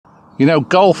You know,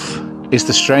 golf is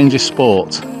the strangest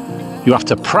sport. You have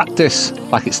to practice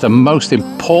like it's the most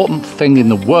important thing in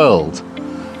the world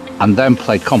and then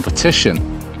play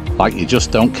competition like you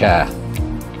just don't care.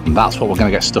 And that's what we're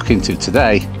going to get stuck into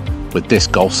today with this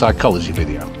golf psychology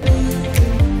video.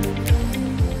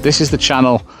 This is the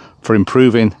channel for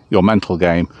improving your mental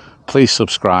game. Please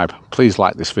subscribe, please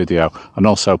like this video, and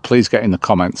also please get in the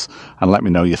comments and let me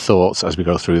know your thoughts as we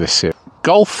go through this series.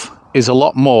 Golf is a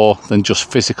lot more than just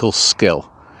physical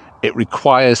skill. It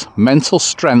requires mental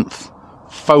strength,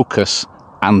 focus,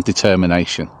 and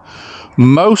determination.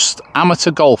 Most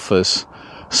amateur golfers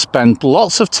spend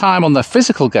lots of time on their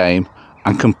physical game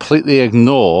and completely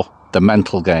ignore the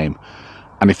mental game.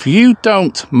 And if you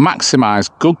don't maximize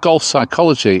good golf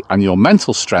psychology and your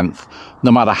mental strength,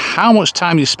 no matter how much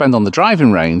time you spend on the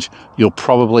driving range, you'll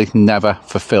probably never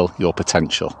fulfill your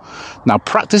potential. Now,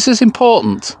 practice is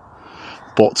important,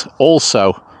 but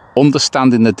also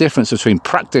understanding the difference between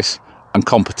practice and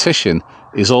competition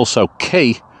is also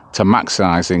key to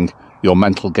maximizing your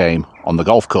mental game on the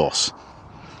golf course.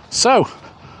 So,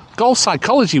 golf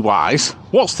psychology wise,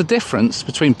 what's the difference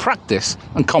between practice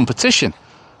and competition?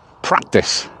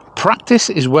 Practice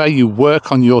is where you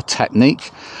work on your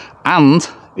technique, and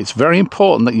it's very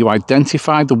important that you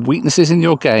identify the weaknesses in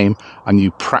your game and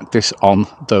you practice on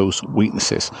those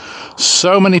weaknesses.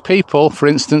 So many people, for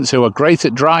instance, who are great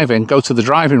at driving, go to the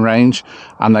driving range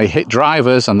and they hit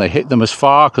drivers and they hit them as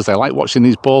far because they like watching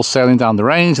these balls sailing down the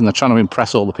range and they're trying to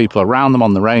impress all the people around them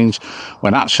on the range,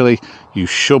 when actually you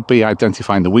should be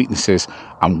identifying the weaknesses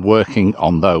and working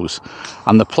on those.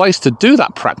 And the place to do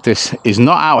that practice is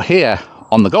not out here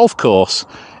on the golf course.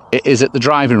 It is at the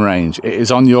driving range, it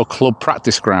is on your club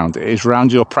practice ground, it is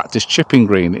around your practice chipping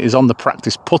green, it is on the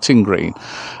practice putting green.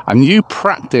 And you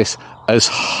practice as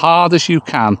hard as you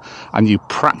can, and you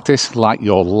practice like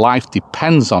your life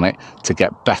depends on it to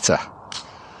get better.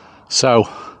 So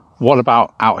what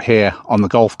about out here on the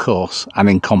golf course and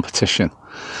in competition?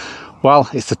 Well,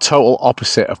 it's the total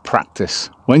opposite of practice.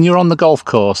 When you're on the golf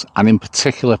course, and in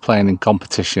particular playing in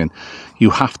competition, you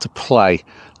have to play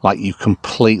like you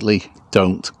completely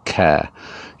don't care.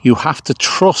 You have to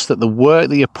trust that the work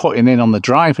that you're putting in on the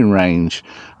driving range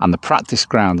and the practice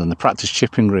ground and the practice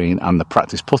chipping green and the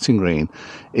practice putting green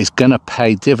is going to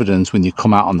pay dividends when you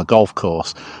come out on the golf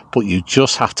course, but you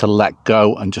just have to let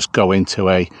go and just go into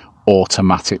a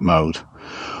automatic mode.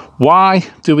 Why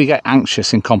do we get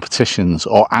anxious in competitions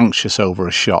or anxious over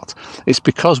a shot? It's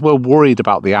because we're worried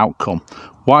about the outcome.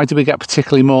 Why do we get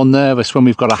particularly more nervous when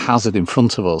we've got a hazard in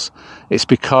front of us? It's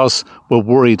because we're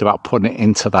worried about putting it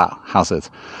into that hazard.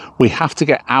 We have to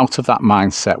get out of that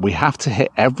mindset. We have to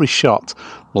hit every shot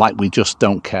like we just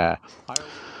don't care.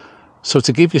 So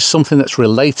to give you something that's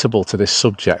relatable to this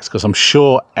subject, because I'm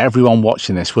sure everyone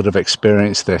watching this would have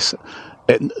experienced this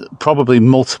probably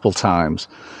multiple times,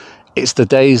 it's the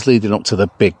days leading up to the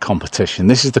big competition.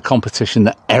 This is the competition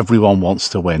that everyone wants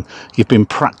to win. You've been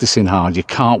practicing hard. You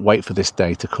can't wait for this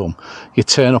day to come. You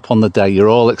turn up on the day, you're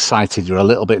all excited, you're a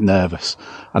little bit nervous.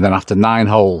 And then after 9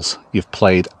 holes, you've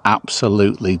played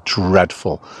absolutely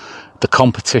dreadful. The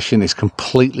competition is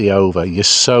completely over. You're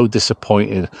so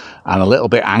disappointed and a little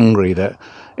bit angry that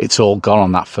it's all gone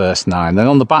on that first 9. Then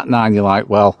on the back 9, you're like,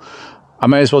 well, I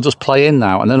may as well just play in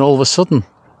now. And then all of a sudden,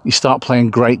 you start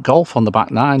playing great golf on the back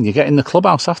 9. You get in the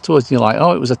clubhouse afterwards and you're like,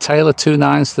 oh, it was a tale of 2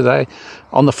 9s today.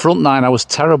 On the front 9 I was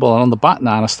terrible, and on the back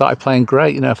 9 I started playing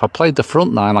great. You know, if I played the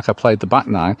front 9 like I played the back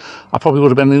 9, I probably would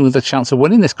have been in with a chance of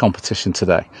winning this competition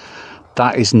today.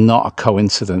 That is not a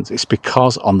coincidence. It's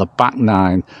because on the back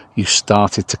 9 you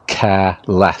started to care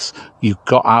less. You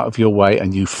got out of your way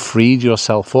and you freed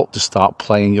yourself up to start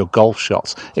playing your golf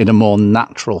shots in a more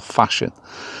natural fashion.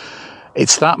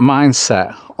 It's that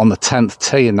mindset on the 10th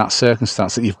tee in that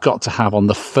circumstance that you've got to have on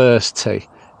the first tee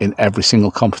in every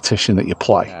single competition that you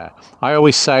play. I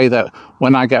always say that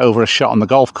when I get over a shot on the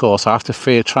golf course, I have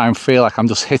to try and feel like I'm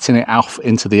just hitting it off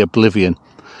into the oblivion.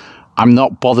 I'm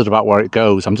not bothered about where it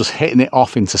goes. I'm just hitting it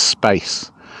off into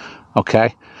space.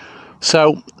 Okay?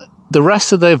 So the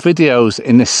rest of the videos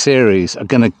in this series are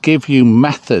going to give you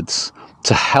methods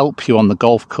to help you on the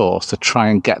golf course to try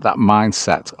and get that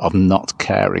mindset of not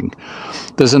caring.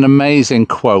 There's an amazing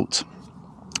quote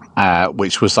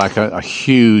which was like a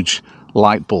huge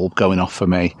light bulb going off for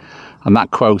me, and that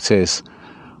quote is,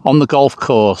 on the golf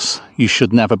course you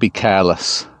should never be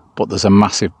careless, but there's a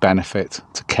massive benefit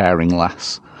to caring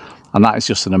less. And that is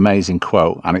just an amazing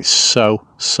quote, and it's so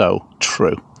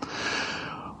true.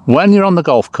 When you're on the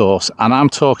golf course, and I'm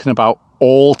talking about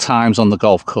all times on the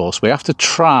golf course, we have to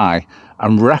try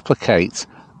and replicate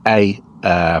an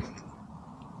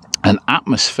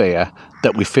atmosphere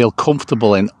that we feel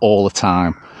comfortable in all the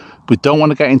time. We don't want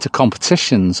to get into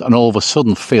competitions and all of a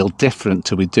sudden feel different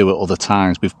to we do at other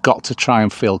times. We've got to try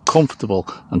and feel comfortable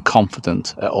and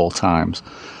confident at all times.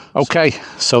 Okay,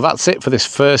 so that's it for this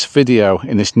first video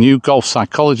in this new golf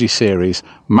psychology series,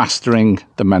 Mastering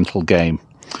the Mental Game.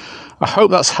 I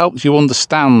hope that's helped you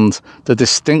understand the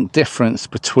distinct difference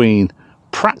between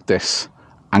practice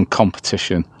and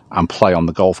competition and play on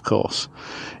the golf course.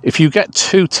 If you get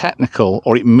too technical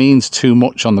or it means too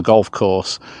much on the golf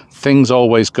course, things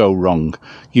always go wrong.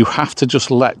 You have to just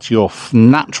let your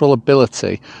natural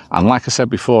ability, and like I said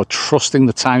before, trusting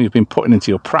the time you've been putting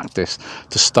into your practice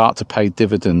to start to pay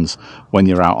dividends when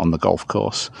you're out on the golf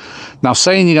course. Now,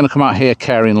 saying you're going to come out here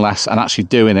caring less and actually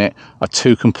doing it are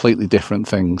two completely different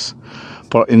things.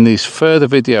 But in these further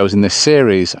videos in this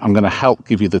series, I'm going to help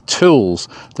give you the tools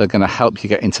that are going to help you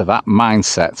get into that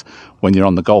mindset when you're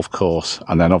on the golf course,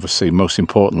 and then obviously most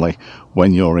importantly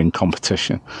when you're in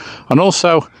competition. And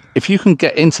also, if you can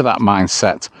get into that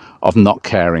mindset of not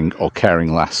caring or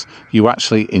caring less, you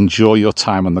actually enjoy your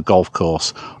time on the golf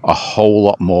course a whole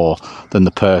lot more than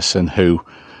the person who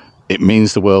it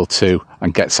means the world to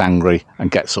and gets angry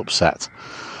and gets upset.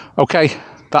 Okay,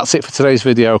 that's it for today's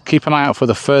video. Keep an eye out for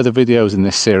the further videos in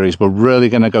this series. We're really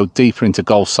going to go deeper into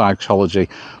golf psychology,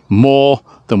 more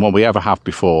than what we ever have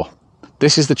before.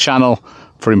 This is the channel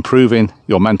for improving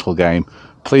your mental game.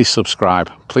 Please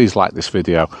subscribe, please like this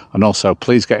video, and also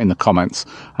please get in the comments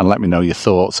and let me know your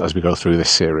thoughts as we go through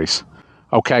this series.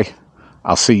 Okay,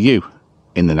 I'll see you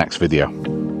in the next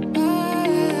video.